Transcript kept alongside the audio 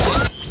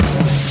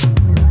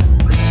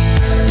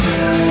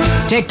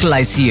Tech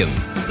Lyceum,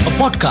 a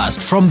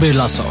podcast from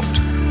Birlasoft.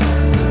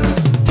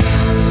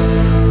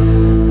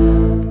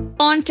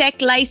 On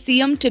Tech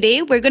Lyceum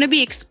today, we're going to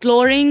be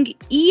exploring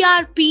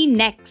ERP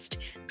Next,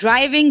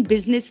 driving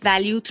business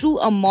value through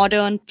a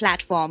modern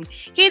platform.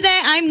 Hey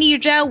there, I'm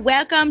Nirja.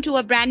 Welcome to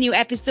a brand new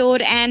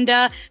episode. And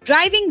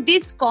driving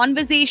this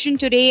conversation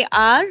today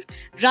are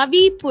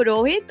Ravi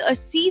Purohit, a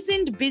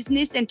seasoned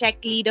business and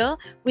tech leader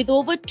with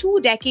over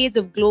 2 decades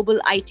of global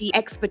IT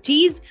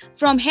expertise,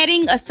 from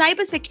heading a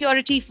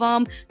cybersecurity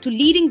firm to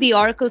leading the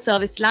Oracle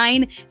service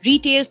line,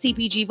 retail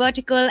CPG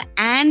vertical,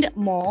 and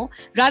more.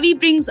 Ravi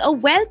brings a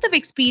wealth of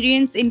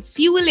experience in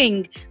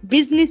fueling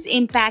business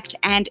impact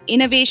and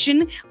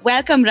innovation.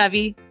 Welcome,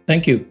 Ravi.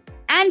 Thank you.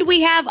 And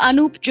we have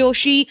Anup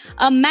Joshi,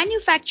 a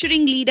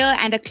manufacturing leader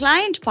and a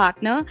client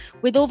partner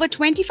with over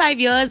 25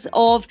 years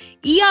of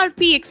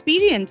ERP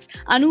experience.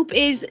 Anup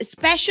is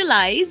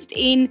specialized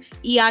in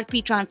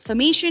ERP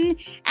transformation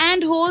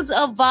and holds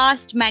a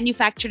vast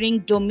manufacturing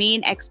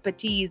domain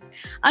expertise.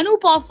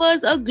 Anup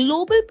offers a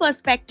global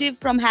perspective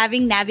from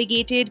having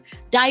navigated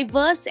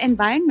diverse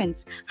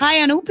environments. Hi,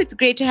 Anup. It's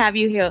great to have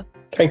you here.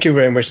 Thank you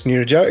very much,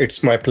 Nirja.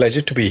 It's my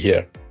pleasure to be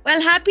here. Well,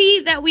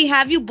 happy that we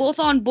have you both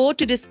on board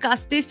to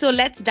discuss this. So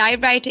let's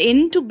dive right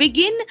in. To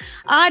begin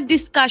our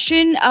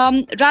discussion,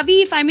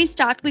 Ravi, if I may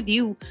start with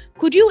you,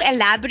 could you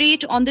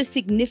elaborate on the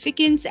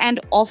significance and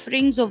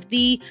offerings of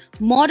the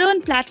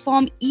modern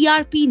platform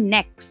ERP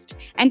Next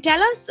and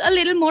tell us a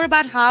little more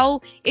about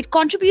how it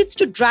contributes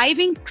to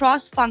driving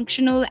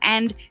cross-functional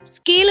and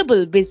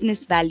scalable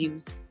business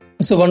values?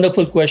 It's a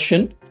wonderful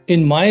question.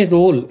 In my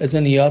role as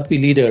an ERP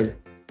leader,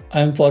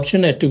 I'm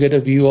fortunate to get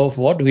a view of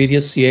what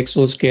various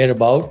CXOs care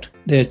about,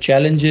 their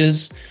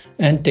challenges,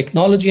 and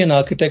technology and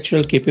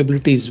architectural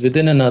capabilities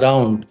within and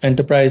around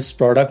enterprise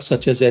products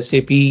such as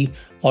SAP,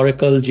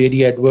 Oracle,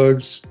 JD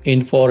Edwards,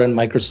 Infor, and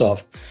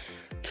Microsoft.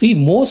 3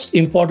 most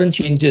important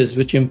changes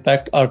which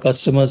impact our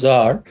customers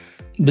are: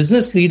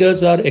 business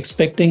leaders are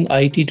expecting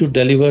IT to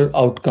deliver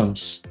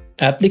outcomes.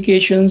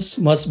 Applications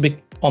must be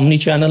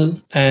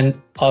omnichannel and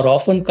are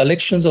often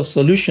collections of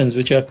solutions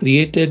which are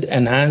created,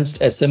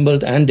 enhanced,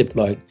 assembled, and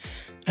deployed.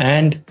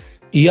 And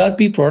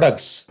ERP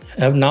products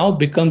have now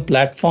become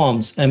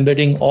platforms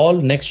embedding all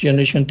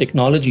next-generation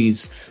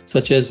technologies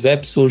such as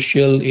web,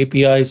 social,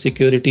 API,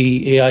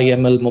 security, AI,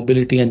 ML,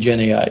 mobility, and Gen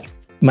AI.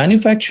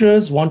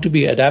 Manufacturers want to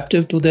be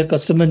adaptive to their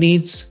customer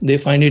needs. They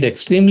find it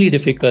extremely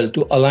difficult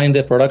to align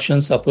their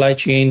production, supply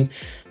chain,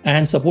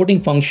 and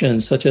supporting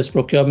functions such as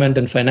procurement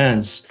and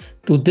finance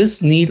to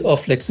this need of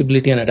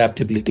flexibility and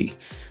adaptability.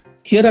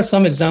 Here are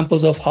some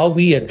examples of how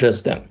we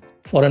address them.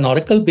 For an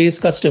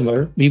Oracle-based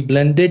customer, we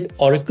blended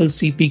Oracle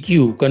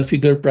CPQ,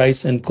 Configure,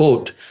 Price, and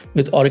Quote,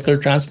 with Oracle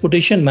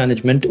Transportation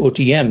Management,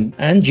 OTM,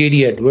 and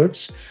JD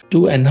Edwards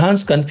to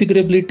enhance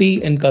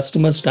configurability in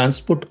customers'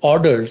 transport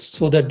orders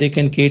so that they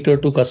can cater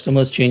to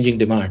customers' changing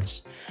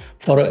demands.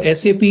 For a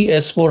SAP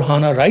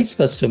S/4HANA RISE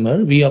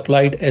customer, we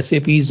applied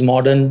SAP's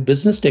modern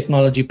business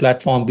technology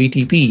platform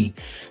BTP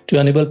to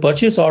enable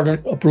purchase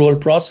order approval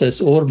process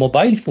over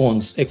mobile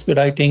phones,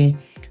 expediting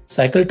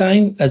cycle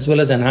time as well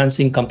as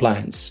enhancing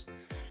compliance.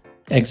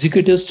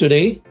 Executives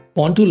today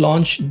want to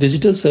launch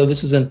digital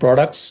services and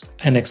products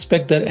and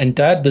expect their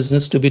entire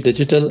business to be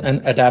digital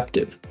and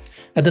adaptive.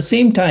 At the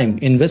same time,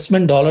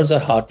 investment dollars are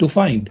hard to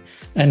find,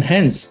 and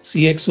hence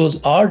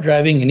CXOs are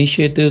driving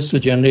initiatives to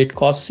generate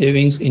cost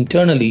savings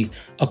internally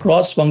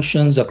across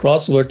functions,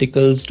 across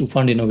verticals to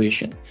fund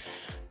innovation.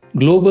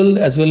 Global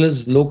as well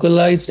as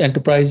localized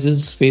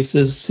enterprises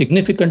faces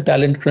significant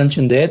talent crunch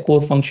in their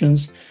core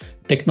functions.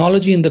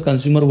 Technology in the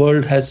consumer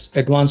world has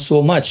advanced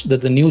so much that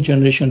the new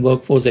generation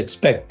workforce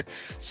expect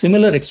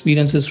similar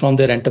experiences from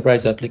their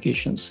enterprise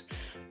applications.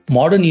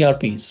 Modern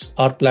ERPs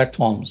are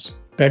platforms.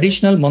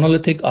 Traditional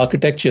monolithic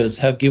architectures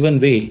have given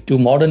way to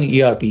modern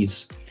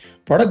ERPs.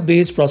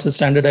 Product-based process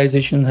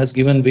standardization has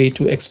given way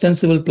to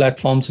extensible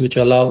platforms which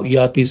allow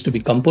ERPs to be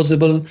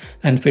composable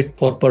and fit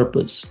for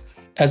purpose.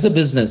 As a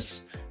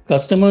business,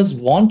 customers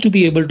want to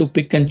be able to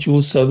pick and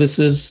choose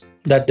services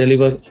that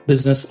deliver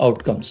business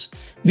outcomes.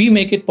 We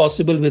make it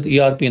possible with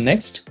ERP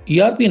Next.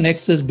 ERP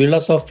Next is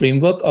Birlasoft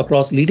framework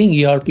across leading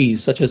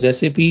ERPs such as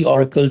SAP,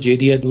 Oracle,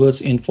 JD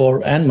Edwards,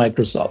 Infor, and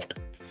Microsoft.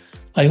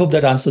 I hope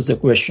that answers the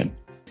question.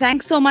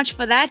 Thanks so much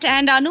for that.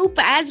 And Anup,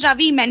 as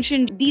Ravi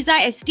mentioned, these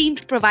are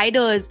esteemed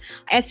providers,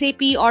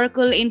 SAP,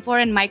 Oracle, Infor,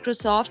 and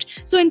Microsoft.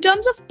 So in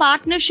terms of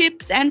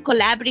partnerships and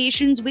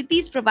collaborations with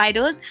these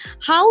providers,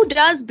 how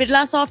does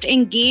Birlasoft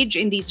engage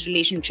in these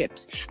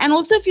relationships? And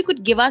also, if you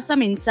could give us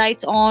some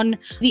insights on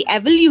the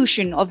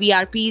evolution of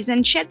ERPs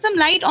and shed some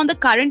light on the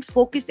current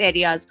focus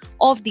areas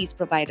of these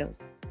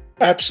providers.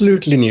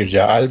 Absolutely,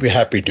 Nirja. I'll be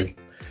happy to.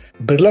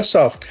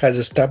 Birlasoft has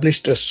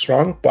established a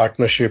strong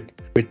partnership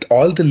with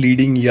all the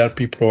leading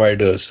ERP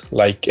providers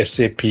like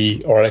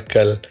SAP,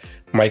 Oracle,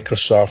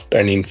 Microsoft,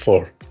 and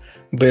Infor.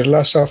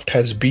 Birlasoft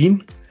has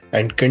been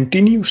and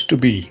continues to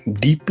be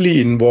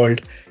deeply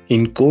involved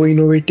in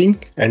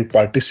co-innovating and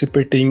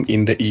participating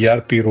in the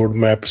ERP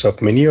roadmaps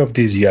of many of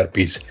these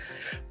ERPs,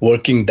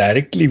 working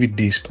directly with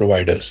these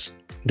providers.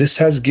 This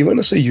has given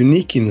us a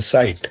unique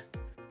insight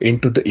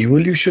into the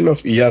evolution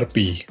of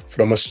ERP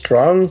from a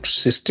strong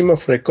system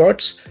of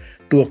records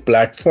to a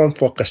platform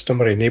for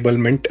customer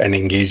enablement and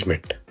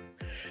engagement.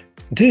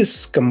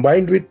 This,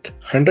 combined with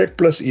 100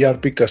 plus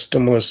ERP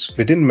customers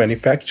within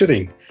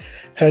manufacturing,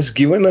 has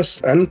given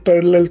us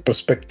unparalleled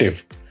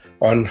perspective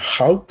on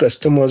how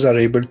customers are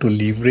able to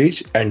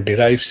leverage and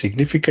derive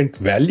significant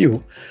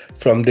value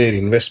from their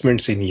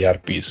investments in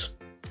ERPs.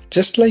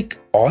 Just like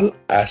all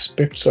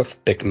aspects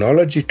of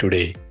technology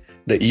today,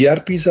 the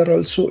ERPs are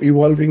also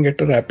evolving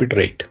at a rapid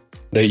rate.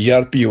 The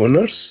ERP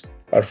owners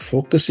are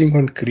focusing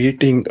on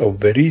creating a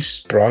very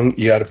strong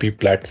ERP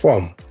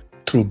platform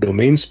through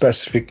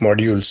domain-specific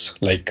modules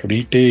like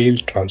retail,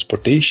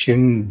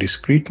 transportation,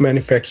 discrete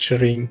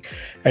manufacturing,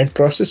 and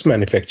process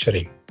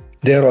manufacturing.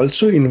 They are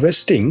also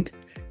investing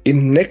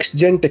in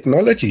next-gen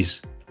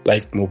technologies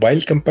like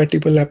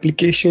mobile-compatible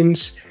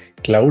applications,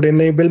 cloud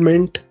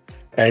enablement,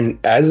 and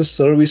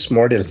as-a-service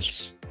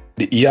models.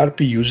 The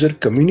ERP user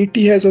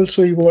community has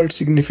also evolved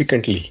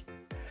significantly,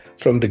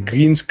 from the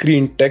green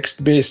screen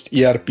text-based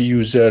ERP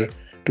user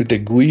to the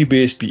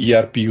GUI-based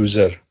ERP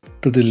user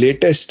to the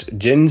latest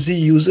Gen Z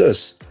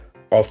users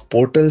of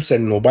portals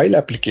and mobile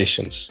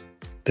applications.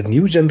 The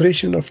new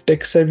generation of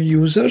tech-savvy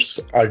users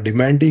are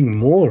demanding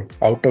more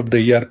out of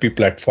the ERP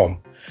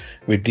platform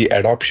with the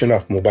adoption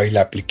of mobile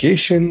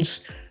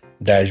applications,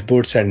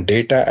 dashboards and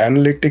data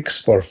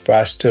analytics for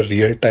faster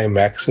real-time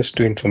access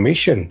to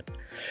information,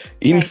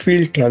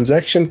 in-field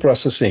transaction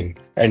processing,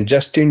 and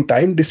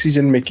just-in-time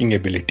decision-making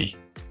ability.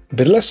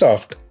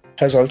 Birlasoft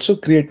has also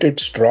created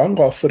strong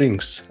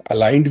offerings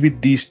aligned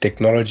with these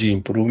technology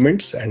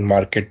improvements and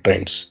market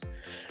trends,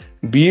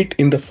 be it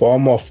in the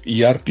form of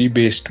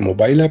ERP-based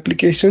mobile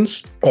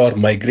applications or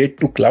migrate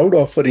to cloud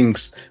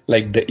offerings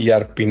like the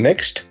ERP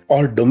Next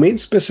or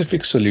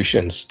domain-specific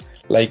solutions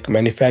like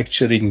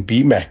manufacturing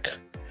BMAC.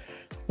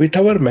 With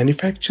our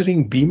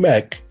manufacturing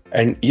BMAC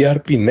and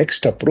ERP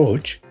Next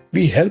approach,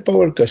 we help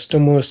our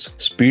customers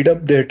speed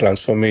up their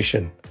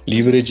transformation,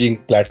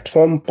 leveraging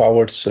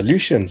platform-powered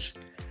solutions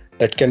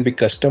that can be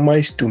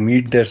customized to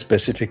meet their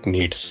specific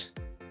needs.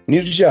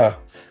 Nirja,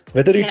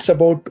 whether it's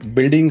about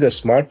building a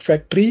smart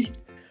factory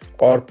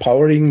or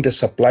powering the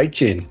supply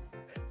chain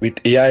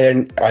with AI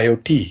and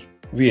IoT,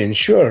 we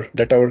ensure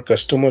that our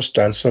customers'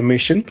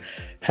 transformation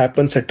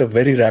happens at a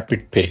very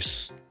rapid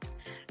pace.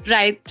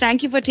 Right.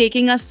 Thank you for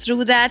taking us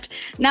through that.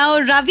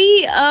 Now,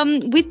 Ravi,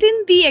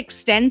 within the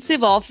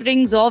extensive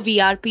offerings of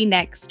ERP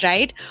Next,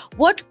 right,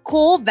 what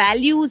core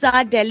values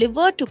are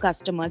delivered to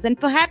customers? And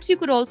perhaps you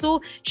could also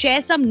share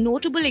some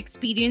notable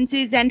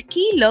experiences and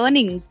key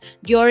learnings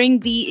during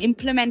the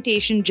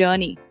implementation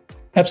journey.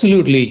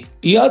 Absolutely.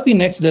 ERP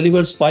Next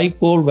delivers 5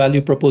 core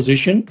value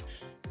proposition.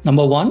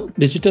 Number 1,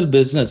 digital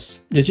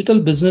business. Digital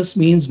business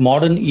means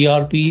modern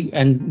ERP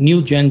and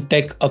new gen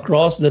tech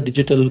across the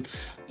digital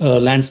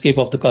landscape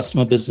of the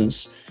customer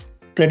business.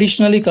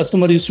 Traditionally,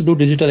 customer used to do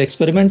digital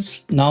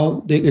experiments.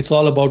 Now it's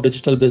all about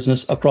digital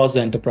business across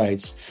the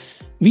enterprise.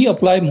 We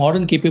apply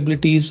modern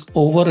capabilities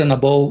over and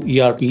above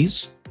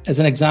ERPs. As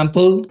an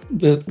example,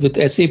 with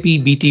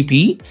SAP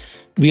BTP,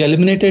 we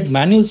eliminated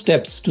manual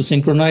steps to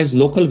synchronize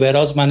local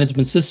warehouse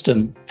management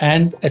system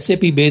and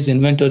SAP-based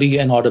inventory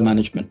and order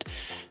management.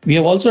 We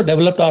have also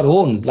developed our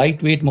own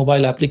lightweight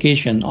mobile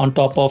application on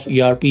top of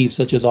ERPs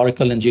such as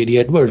Oracle and JD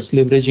Edwards,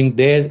 leveraging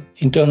their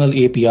internal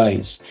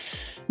APIs.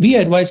 We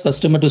advise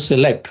customers to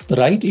select the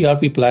right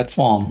ERP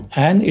platform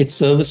and its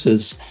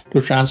services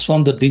to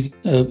transform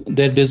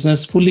their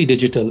business fully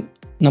digital.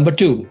 Number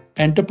 2,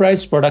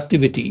 enterprise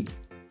productivity.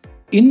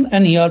 In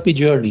an ERP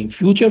journey,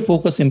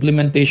 future-focused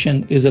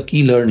implementation is a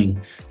key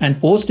learning, and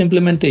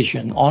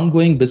post-implementation,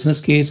 ongoing business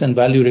case and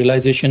value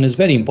realization is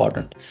very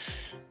important.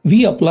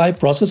 We apply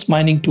process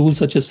mining tools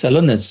such as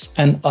Celonis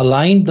and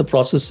align the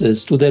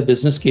processes to their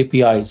business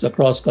KPIs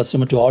across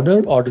customer to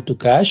order, order to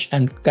cash,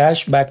 and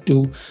cash back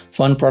to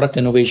fund product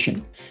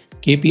innovation.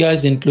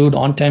 KPIs include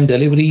on-time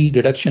delivery,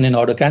 reduction in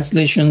order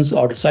cancellations,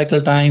 order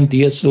cycle time,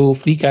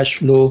 DSO, free cash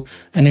flow,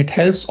 and it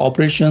helps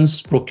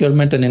operations,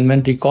 procurement and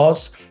inventory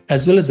costs,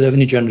 as well as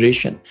revenue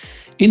generation.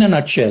 In a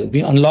nutshell,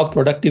 we unlock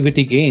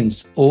productivity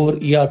gains over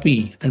ERP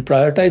and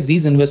prioritize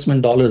these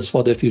investment dollars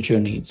for their future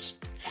needs.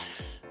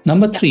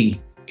 Number 3,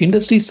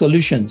 industry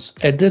solutions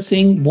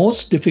addressing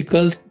most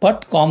difficult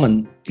but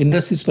common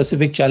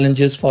industry-specific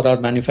challenges for our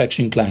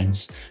manufacturing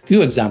clients.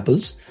 Few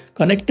examples: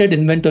 connected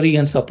inventory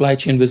and supply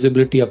chain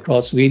visibility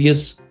across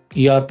various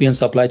ERP and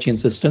supply chain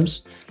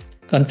systems,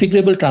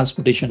 configurable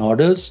transportation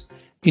orders,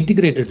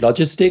 integrated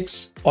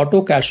logistics,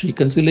 auto cash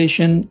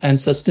reconciliation, and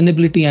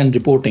sustainability and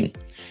reporting.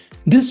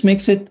 This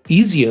makes it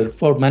easier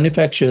for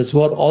manufacturers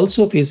who are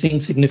also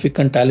facing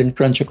significant talent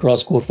crunch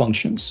across core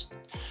functions.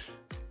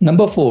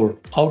 Number 4,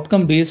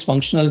 outcome-based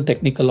functional and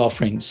technical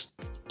offerings.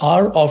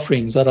 Our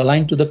offerings are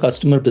aligned to the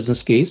customer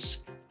business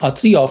case. Our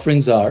 3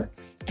 offerings are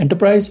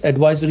enterprise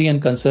advisory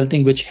and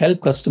consulting, which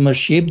help customers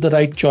shape the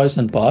right choice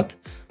and path.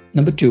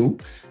 Number 2,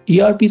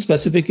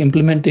 ERP-specific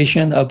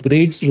implementation,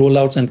 upgrades,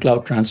 rollouts, and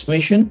cloud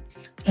transformation.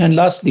 And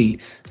lastly,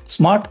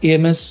 smart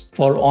AMS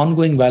for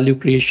ongoing value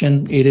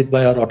creation aided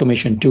by our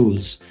automation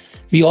tools.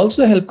 We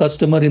also help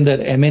customer in their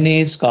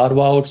M&As,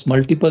 carve-outs,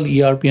 multiple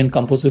ERP and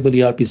composable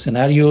ERP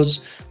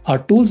scenarios. Our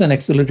tools and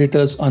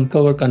accelerators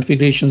uncover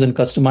configurations and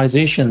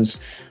customizations,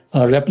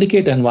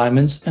 replicate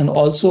environments, and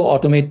also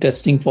automate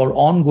testing for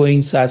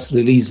ongoing SaaS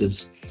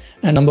releases.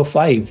 And number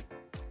 5,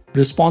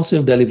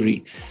 responsive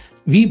delivery.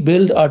 We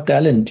build our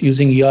talent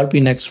using ERP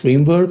Next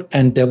framework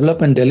and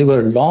develop and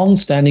deliver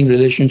long-standing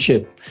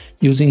relationship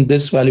using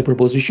this value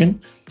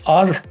proposition.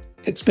 Our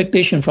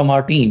expectation from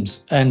our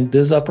teams, and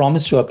this is our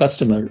promise to our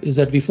customer, is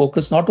that we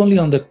focus not only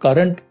on the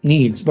current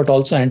needs, but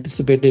also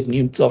anticipated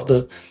needs of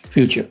the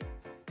future.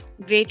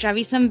 Great,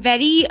 Ravi. Some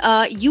very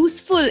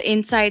useful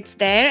insights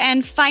there.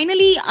 And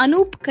finally,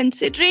 Anup,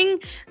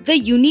 considering the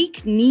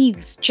unique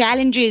needs,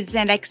 challenges,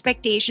 and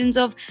expectations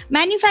of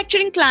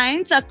manufacturing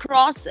clients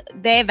across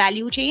their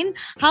value chain,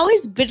 how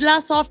is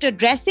Birlasoft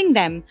addressing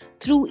them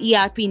through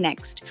ERP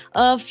Next?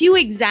 A few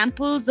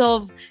examples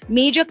of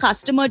major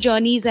customer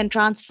journeys and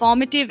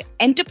transformative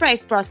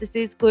enterprise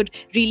processes could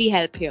really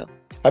help here.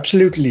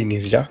 Absolutely,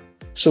 Nirja.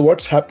 So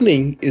what's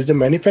happening is the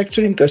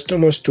manufacturing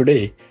customers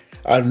today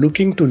are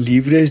looking to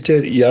leverage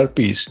their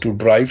ERPs to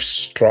drive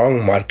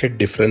strong market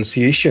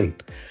differentiation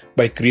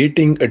by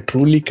creating a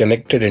truly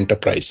connected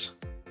enterprise.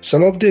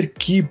 Some of their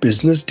key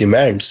business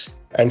demands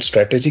and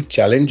strategic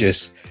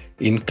challenges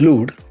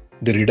include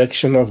the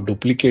reduction of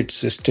duplicate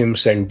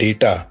systems and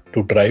data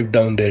to drive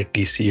down their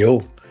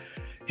TCO,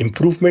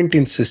 improvement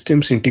in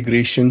systems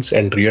integrations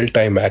and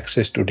real-time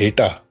access to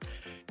data,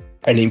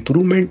 and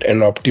improvement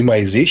and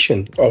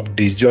optimization of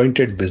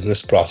disjointed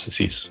business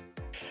processes.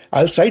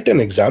 I'll cite an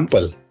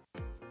example.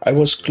 I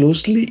was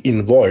closely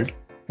involved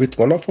with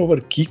one of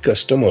our key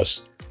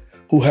customers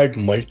who had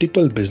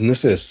multiple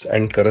businesses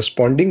and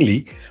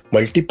correspondingly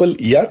multiple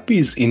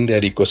ERPs in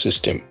their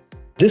ecosystem.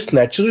 This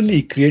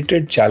naturally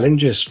created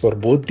challenges for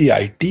both the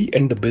IT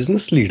and the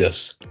business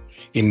leaders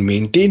in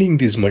maintaining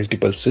these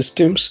multiple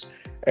systems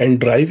and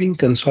driving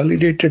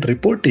consolidated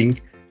reporting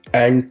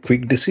and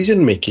quick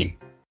decision making.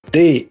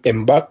 They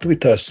embarked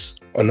with us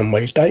on a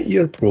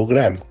multi-year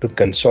program to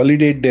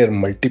consolidate their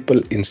multiple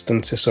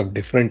instances of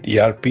different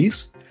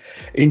ERPs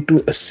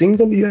into a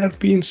single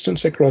ERP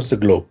instance across the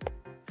globe.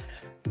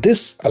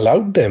 This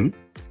allowed them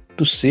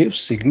to save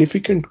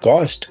significant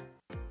cost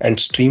and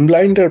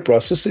streamline their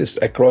processes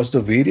across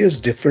the various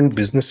different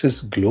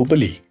businesses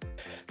globally.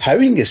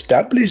 Having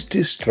established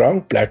this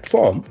strong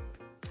platform,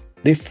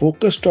 they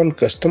focused on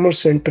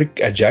customer-centric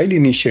agile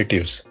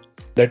initiatives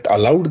that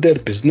allowed their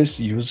business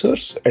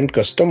users and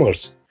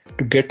customers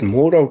to get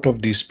more out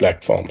of these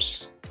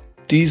platforms.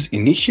 These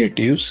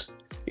initiatives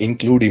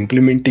include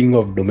implementing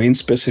of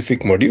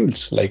domain-specific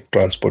modules like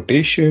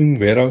transportation,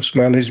 warehouse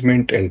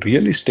management, and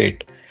real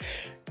estate,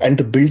 and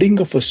the building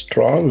of a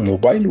strong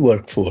mobile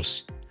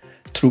workforce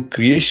through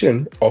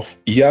creation of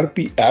ERP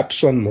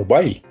apps on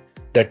mobile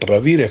that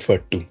Ravi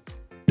referred to.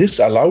 This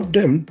allowed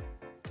them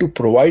to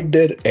provide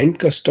their end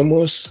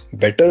customers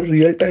better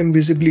real-time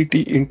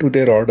visibility into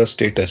their order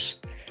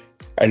status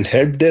and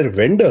help their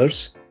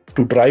vendors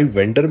to drive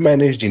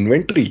vendor-managed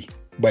inventory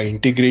by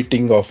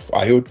integrating of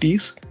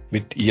IoTs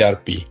with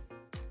ERP.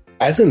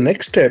 As a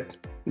next step,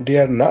 they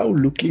are now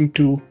looking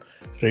to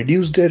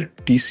reduce their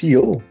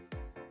TCO,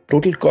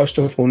 total cost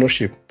of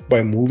ownership,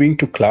 by moving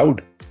to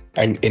cloud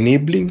and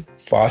enabling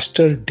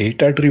faster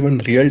data-driven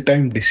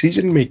real-time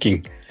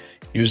decision-making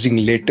using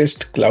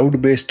latest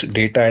cloud-based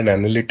data and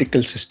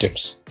analytical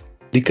systems.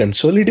 The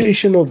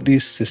consolidation of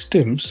these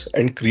systems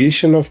and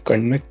creation of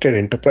connected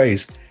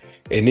enterprise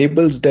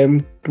enables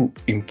them to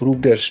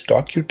improve their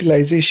stock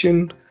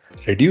utilization,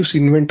 reduce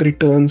inventory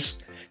turns,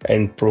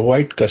 and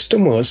provide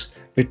customers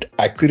with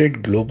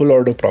accurate global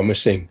order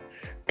promising,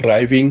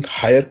 driving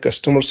higher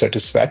customer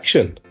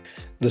satisfaction.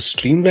 The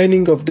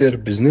streamlining of their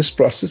business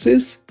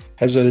processes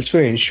has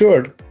also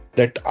ensured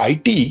that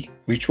IT,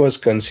 which was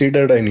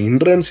considered an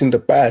hindrance in the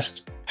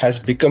past, has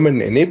become an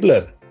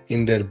enabler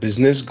in their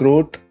business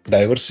growth,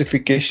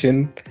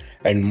 diversification,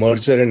 and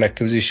merger and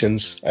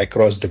acquisitions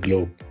across the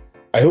globe.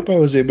 I hope I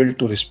was able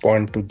to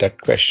respond to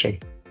that question.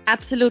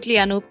 Absolutely,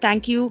 Anup.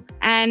 Thank you.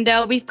 And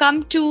we've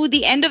come to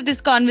the end of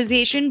this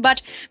conversation.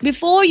 But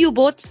before you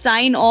both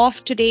sign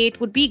off today,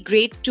 it would be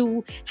great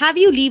to have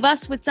you leave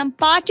us with some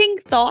parting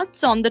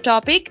thoughts on the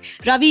topic.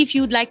 Ravi, if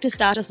you'd like to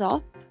start us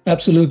off.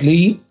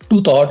 Absolutely.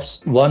 2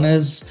 thoughts. One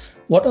is,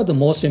 what are the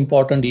most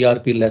important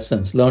ERP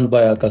lessons learned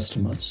by our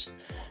customers?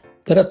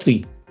 There are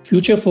 3.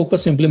 Future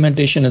focus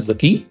implementation is the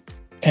key.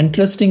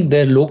 Entrusting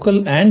their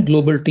local and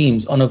global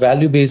teams on a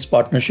value-based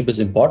partnership is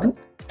important.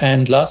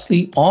 And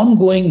lastly,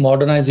 ongoing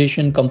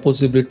modernization,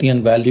 composability,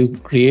 and value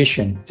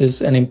creation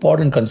is an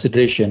important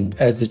consideration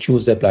as they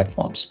choose their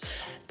platforms.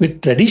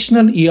 With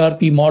traditional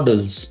ERP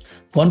models,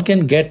 one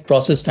can get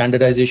process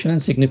standardization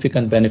and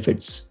significant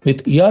benefits.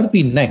 With ERP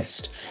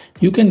Next,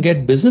 you can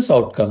get business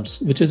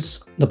outcomes, which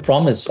is the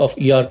promise of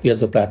ERP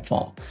as a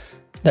platform.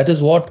 That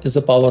is what is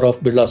the power of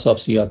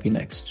Birlasoft's ERP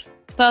Next.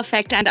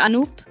 Perfect. And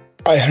Anup?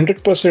 I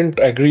 100%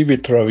 agree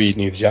with Ravi,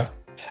 Nirja.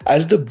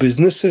 As the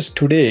businesses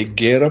today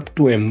gear up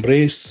to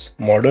embrace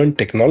modern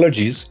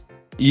technologies,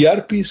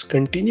 ERPs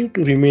continue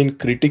to remain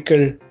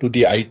critical to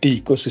the IT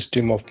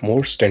ecosystem of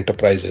most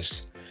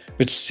enterprises,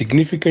 with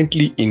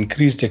significantly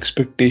increased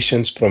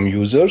expectations from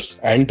users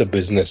and the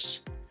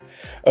business.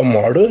 A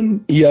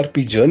modern ERP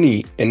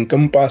journey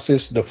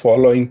encompasses the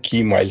following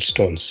key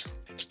milestones: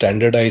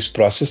 standardize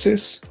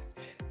processes,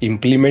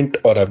 implement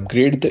or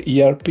upgrade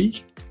the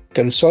ERP,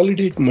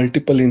 consolidate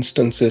multiple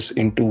instances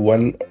into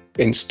one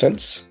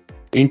instance,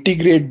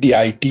 integrate the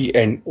IT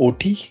and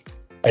OT,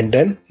 and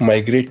then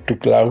migrate to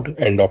cloud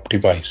and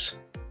optimize.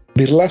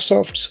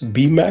 Birlasoft's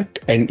BMAC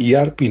and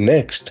ERP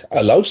Next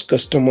allows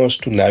customers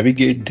to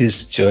navigate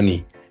this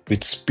journey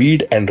with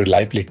speed and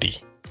reliability.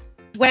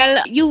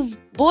 Well, you've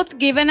both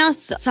given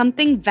us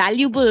something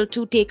valuable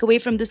to take away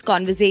from this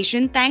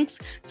conversation. Thanks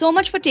so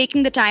much for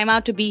taking the time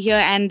out to be here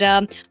and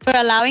for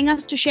allowing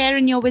us to share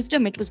in your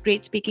wisdom. It was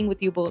great speaking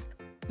with you both.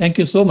 Thank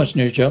you so much,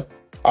 Nirja.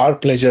 Our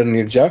pleasure,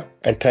 Nirja,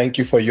 and thank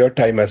you for your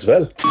time as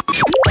well.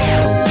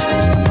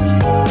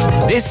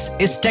 This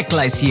is Tech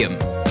Lyceum,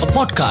 a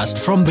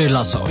podcast from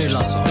Birlasoft.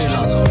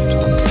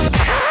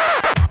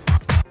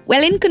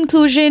 Well, in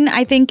conclusion,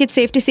 I think it's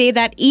safe to say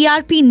that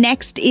ERP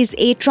Next is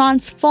a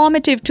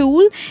transformative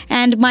tool,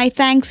 and my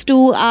thanks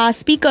to our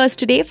speakers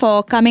today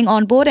for coming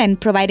on board and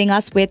providing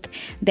us with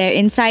their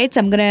insights.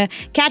 I'm going to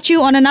catch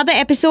you on another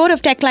episode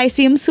of Tech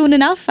Lyceum soon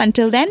enough.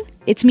 Until then,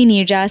 it's me,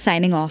 Nirja,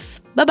 signing off.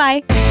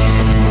 Bye-bye.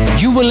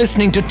 You were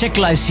listening to Tech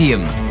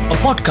Lyceum, a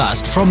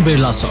podcast from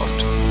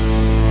Birlasoft.